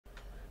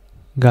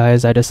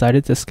Guys, I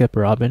decided to skip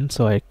Robin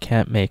so I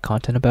can't make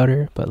content about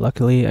her, but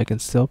luckily I can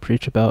still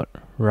preach about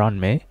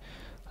Ron-Mei.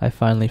 I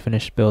finally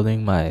finished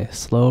building my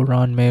slow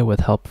Ron-Mei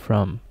with help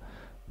from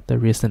the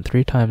recent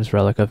 3x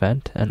Relic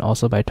event, and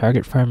also by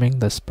target farming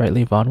the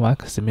sprightly Von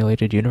Wax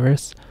simulated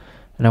universe,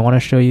 and I want to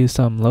show you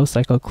some low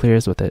cycle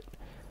clears with it.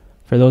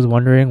 For those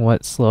wondering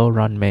what slow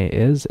Ron-Mei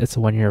is, it's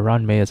when your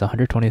Ron-Mei is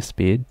 120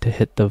 speed to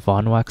hit the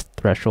Von Wax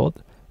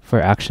threshold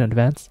for action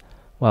advance,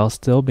 while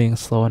still being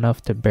slow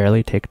enough to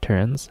barely take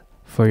turns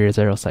for your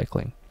zero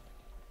cycling.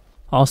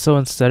 Also,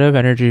 instead of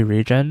energy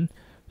regen,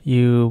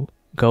 you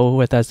go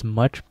with as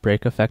much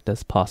break effect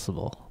as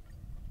possible.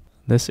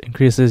 This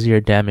increases your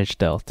damage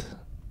dealt.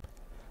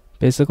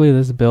 Basically,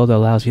 this build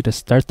allows you to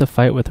start the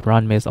fight with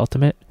Ron-Mei's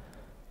ultimate,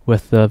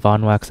 with the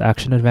Von Wax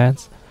action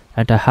advance,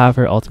 and to have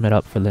her ultimate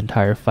up for the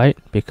entire fight,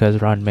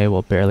 because Ron-Mei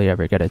will barely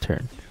ever get a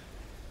turn.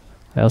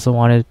 I also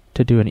wanted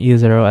to do an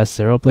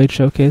E0S0 Blade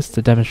showcase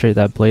to demonstrate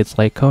that Blade's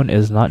light cone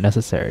is not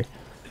necessary.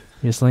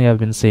 Recently I've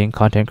been seeing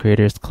content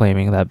creators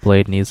claiming that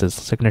Blade needs his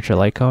signature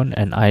light cone,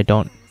 and I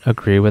don't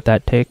agree with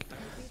that take.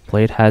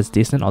 Blade has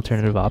decent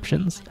alternative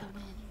options.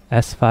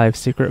 S5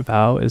 Secret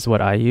Vow is what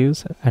I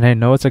use, and I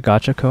know it's a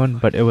gacha cone,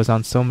 but it was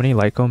on so many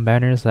light cone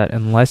banners that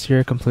unless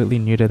you're completely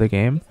new to the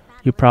game,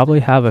 you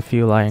probably have a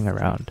few lying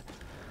around.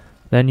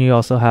 Then you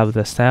also have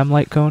the Sam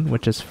light cone,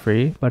 which is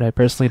free, but I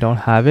personally don't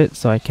have it,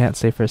 so I can't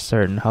say for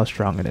certain how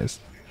strong it is.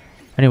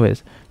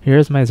 Anyways,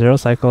 here's my zero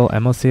cycle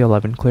MoC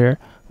 11 clear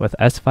with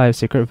S5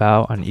 Secret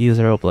Vow on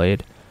E0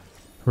 Blade.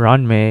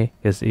 Ron-Mei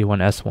is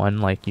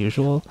E1S1 like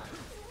usual.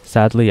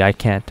 Sadly, I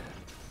can't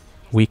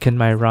weaken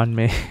my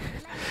Ron-Mei.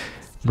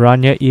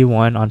 Bronya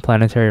E1 on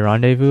Planetary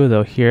Rendezvous,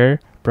 though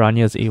here,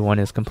 Bronya's E1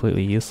 is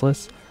completely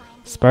useless.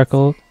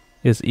 Sparkle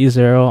is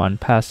E0 on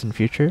Past and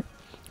Future.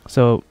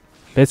 So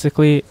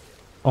basically,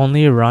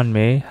 only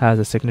Ron-Mei has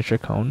a signature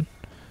cone.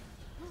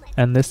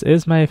 And this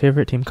is my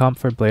favorite team comp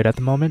for Blade at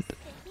the moment.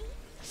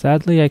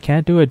 Sadly, I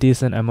can't do a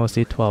decent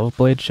MoC 12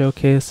 Blade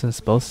showcase since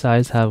both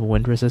sides have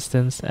wind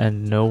resistance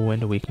and no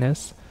wind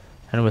weakness,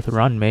 and with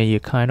Ron-Mei you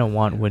kinda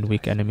want wind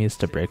weak enemies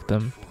to break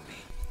them.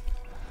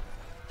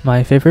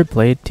 My favorite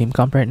Blade team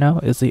comp right now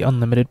is the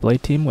Unlimited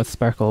Blade team with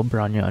Sparkle,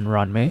 Bronya, and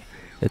Ron-Mei.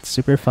 It's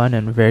super fun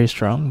and very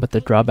strong, but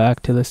the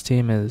drawback to this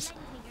team is,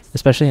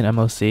 especially in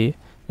MoC,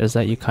 is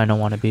that you kinda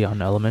want to be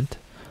on Element,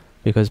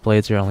 because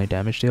Blade's your only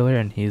damage dealer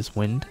and he's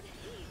wind.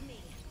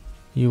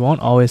 You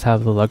won't always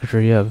have the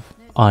luxury of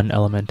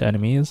on-element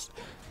enemies,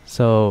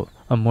 so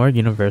a more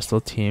universal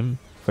team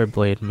for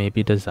Blade may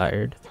be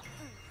desired.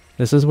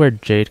 This is where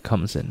Jade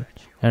comes in,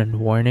 and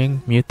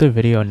warning, mute the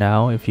video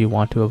now if you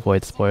want to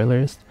avoid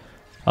spoilers,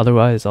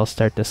 otherwise I'll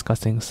start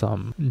discussing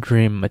some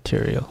dream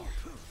material.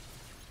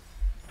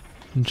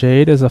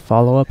 Jade is a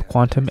follow-up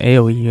quantum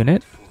AoE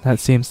unit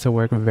that seems to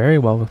work very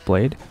well with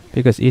Blade,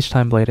 because each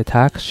time Blade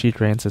attacks she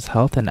drains his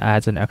health and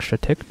adds an extra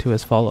tick to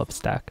his follow-up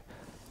stack.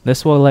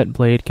 This will let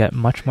Blade get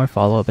much more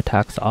follow-up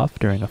attacks off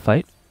during a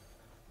fight,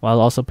 while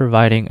also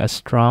providing a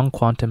strong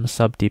quantum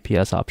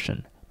sub-DPS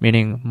option,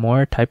 meaning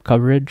more type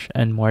coverage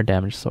and more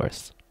damage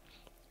source.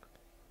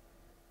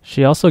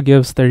 She also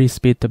gives 30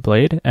 speed to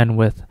Blade, and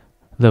with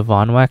the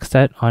Von Wax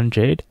set on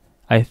Jade,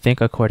 I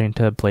think according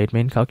to Blade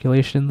main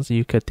calculations,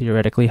 you could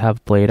theoretically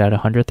have Blade at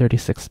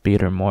 136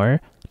 speed or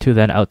more, to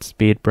then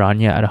outspeed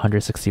Bronya at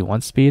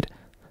 161 speed,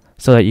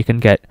 so that you can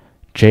get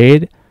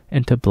Jade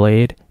into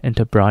Blade,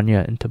 into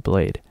Bronya, into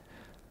Blade.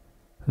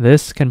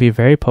 This can be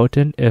very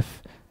potent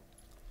if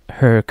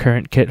her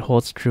current kit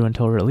holds true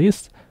until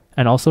release,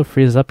 and also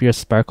frees up your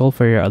Sparkle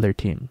for your other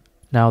team.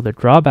 Now the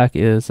drawback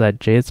is that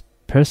Jade's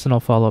personal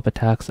follow-up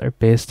attacks are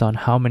based on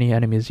how many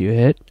enemies you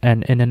hit,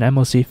 and in an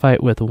MoC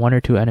fight with 1 or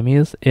 2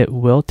 enemies, it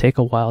will take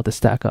a while to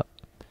stack up.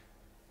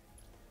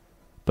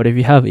 But if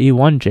you have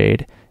E1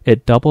 Jade,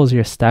 it doubles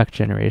your stack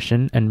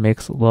generation and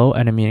makes low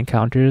enemy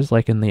encounters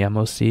like in the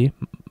MoC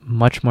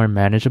much more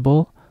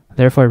manageable.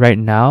 Therefore right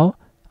now,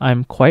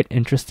 I'm quite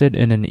interested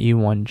in an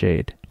E1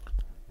 Jade.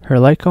 Her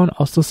light cone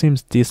also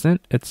seems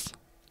decent. It's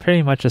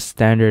pretty much a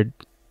standard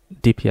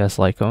DPS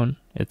light cone.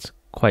 It's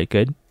quite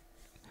good.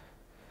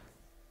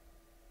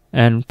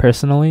 And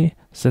personally,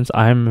 since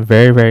I'm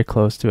very very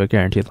close to a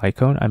guaranteed light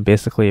cone, I'm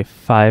basically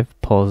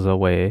 5 pulls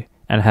away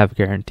and have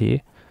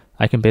guarantee.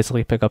 I can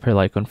basically pick up her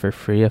light cone for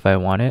free if I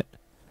want it.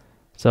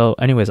 So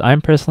anyways,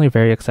 I'm personally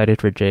very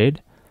excited for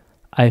Jade.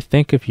 I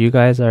think if you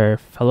guys are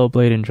fellow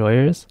Blade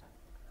enjoyers,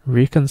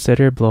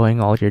 reconsider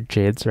blowing all your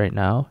Jades right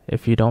now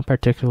if you don't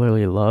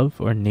particularly love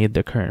or need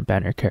the current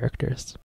banner characters.